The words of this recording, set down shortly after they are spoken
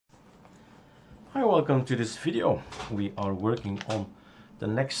Hi, welcome to this video. We are working on the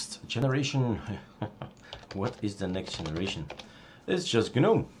next generation. What is the next generation? It's just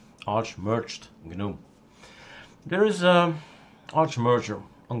GNOME, ArchMerged GNOME. There is a ArchMerger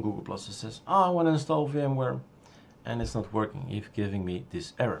on Google Plus that says, I want to install VMware and it's not working. It's giving me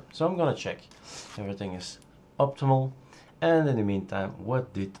this error. So I'm gonna check everything is optimal. And in the meantime,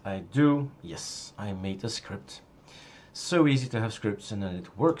 what did I do? Yes, I made a script. So easy to have scripts and then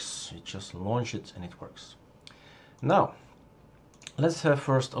it works. You just launch it and it works. Now, let's have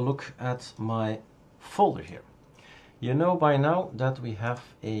first a look at my folder here. You know by now that we have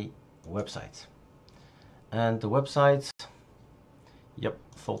a website. And the website, yep,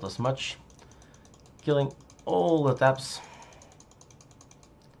 thought as much. Killing all the tabs,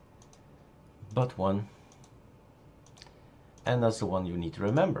 but one. And that's the one you need to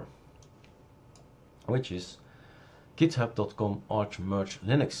remember, which is github.com ArchMerge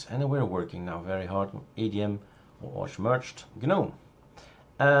Linux, and we're working now very hard on ADM or ArchMerged GNOME.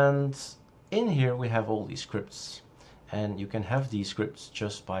 And in here we have all these scripts, and you can have these scripts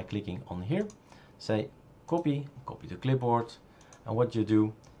just by clicking on here, say copy to clipboard, and what you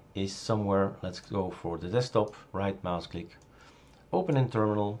do is somewhere, let's go for the desktop, right mouse click, open in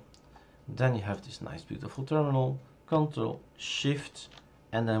terminal, then you have this nice beautiful terminal, Control Shift,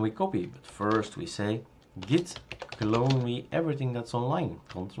 and then we copy, but first we say git clone me everything that's online,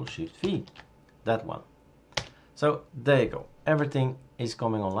 Control Shift V, that one. So there you go, everything is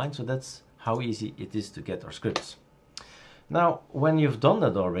coming online, so that's how easy it is to get our scripts. Now when you've done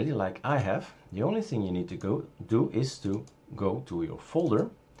that already, like I have, the only thing you need to do is to go to your folder,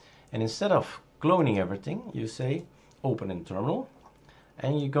 and instead of cloning everything, you say open in terminal,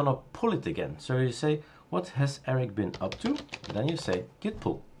 and you're gonna pull it again. So you say, what has Erik been up to? Then you say git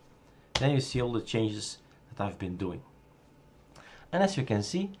pull. Then you see all the changes that I've been doing. And as you can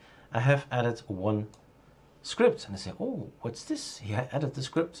see, I have added one script. And I say, oh, what's this? He added the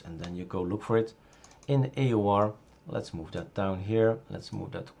script. And then you go look for it in the AOR. Let's move that down here. Let's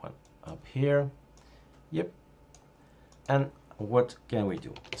move that one up here. Yep. And what can we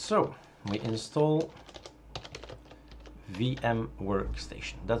do? So we install VM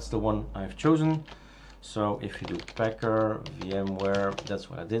workstation. That's the one I've chosen. So if you do packer vmware, that's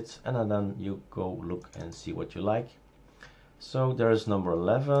what I did, and then you go look and see what you like. So there is number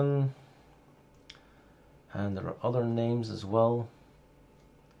 11, and there are other names as well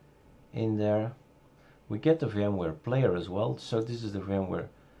in there. We get the VMware player as well. So this is the VMware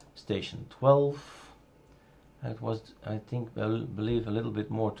station 12. It was, I think, believe a little bit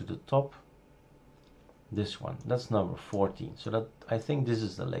more to the top. This one, that's number 14. So that, I think this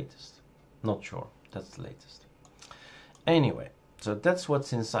is the latest. Not sure. That's the latest. Anyway, so that's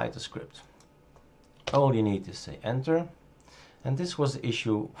what's inside the script. All you need is say enter. And this was the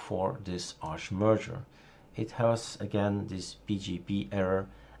issue for this ArchMerger. It has again this PGP error,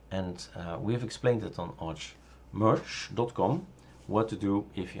 and we've explained it on archmerge.com what to do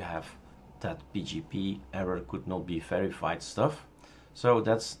if you have that PGP error, could not be verified stuff. So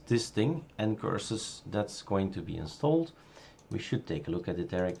that's this thing, ncurses, that's going to be installed. We should take a look at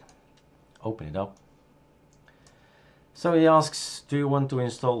it, Erik. Open it up. So he asks, do you want to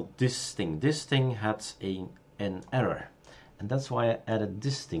install this thing? This thing had an error, and that's why I added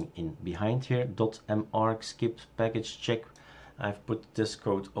this thing in behind here, .mark skip package check. I've put this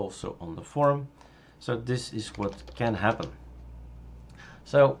code also on the forum. So this is what can happen.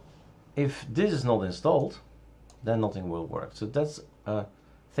 So if this is not installed, then nothing will work. So that's a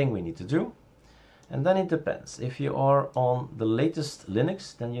thing we need to do. And then it depends. If you are on the latest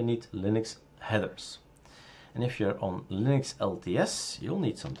Linux, then you need Linux headers. And if you're on Linux LTS, you'll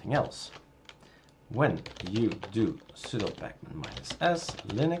need something else. When you do sudo pacman -s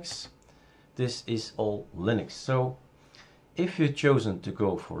Linux, this is all Linux. So if you've chosen to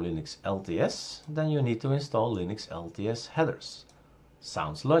go for Linux LTS, then you need to install Linux LTS headers.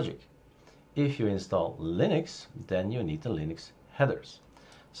 Sounds logic. If you install Linux, then you need the Linux headers.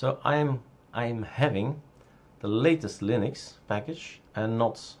 So I'm having the latest Linux package and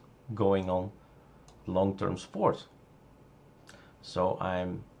not going on long-term support. So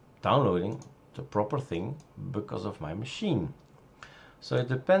I'm downloading the proper thing because of my machine. So it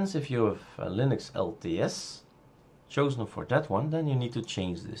depends. If you have a Linux LTS chosen for that one, then you need to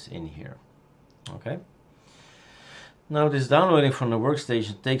change this in here. Okay. Now this downloading from the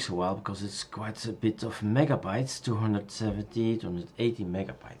workstation takes a while because it's quite a bit of megabytes, 270, 280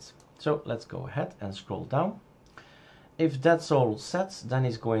 megabytes. So let's go ahead and scroll down. If that's all set, then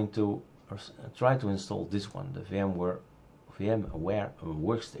it's going to try to install this one, the VMware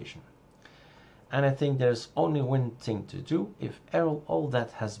workstation. And I think there's only one thing to do. If all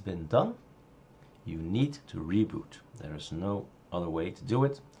that has been done, you need to reboot. There is no other way to do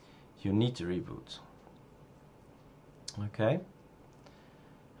it. You need to reboot. Okay,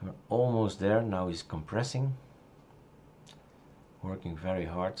 we're almost there. Now he's compressing, working very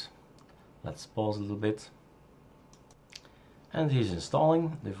hard. Let's pause a little bit. And he's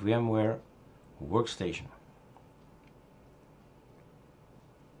installing the VMware workstation.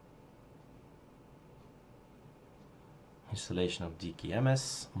 Installation of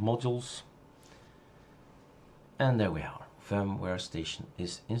DKMS modules. And there we are. VMware station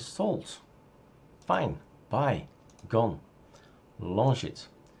is installed. Fine. Bye. Gone. Launch it.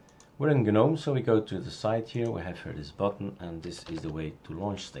 We're in GNOME, so we go to the side here. We have here this button, and this is the way to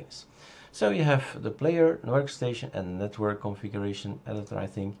launch things. So you have the player, workstation, and network configuration editor, I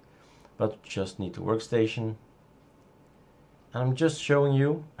think, but just need the workstation. And I'm just showing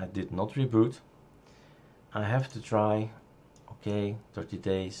you, I did not reboot. I have to try. Okay, 30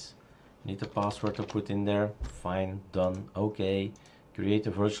 days. Need a password to put in there. Fine, done. Okay, create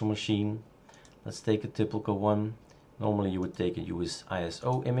a virtual machine. Let's take a typical one. Normally you would take a US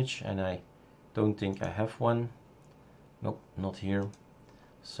ISO image, and I don't think I have one. Nope, not here.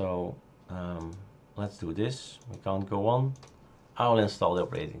 So let's do this. We can't go on. I'll install the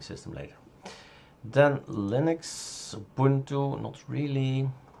operating system later. Then Linux, Ubuntu, not really.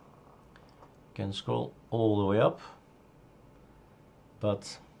 Can scroll all the way up.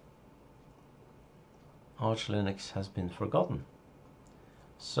 But Arch Linux has been forgotten.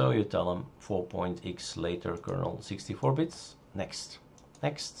 So you tell them 4.x later kernel 64 bits. Next.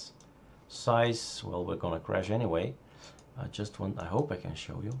 Next. Size, well, we're gonna crash anyway. I hope I can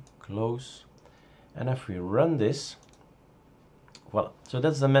show you. Close. And if we run this, well, so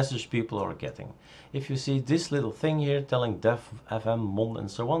that's the message people are getting. If you see this little thing here telling def, fm, mon, and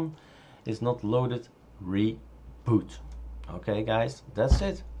so on, is not loaded, reboot. Okay, guys, that's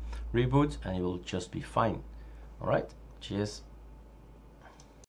it. Reboot, and you will just be fine. All right, cheers.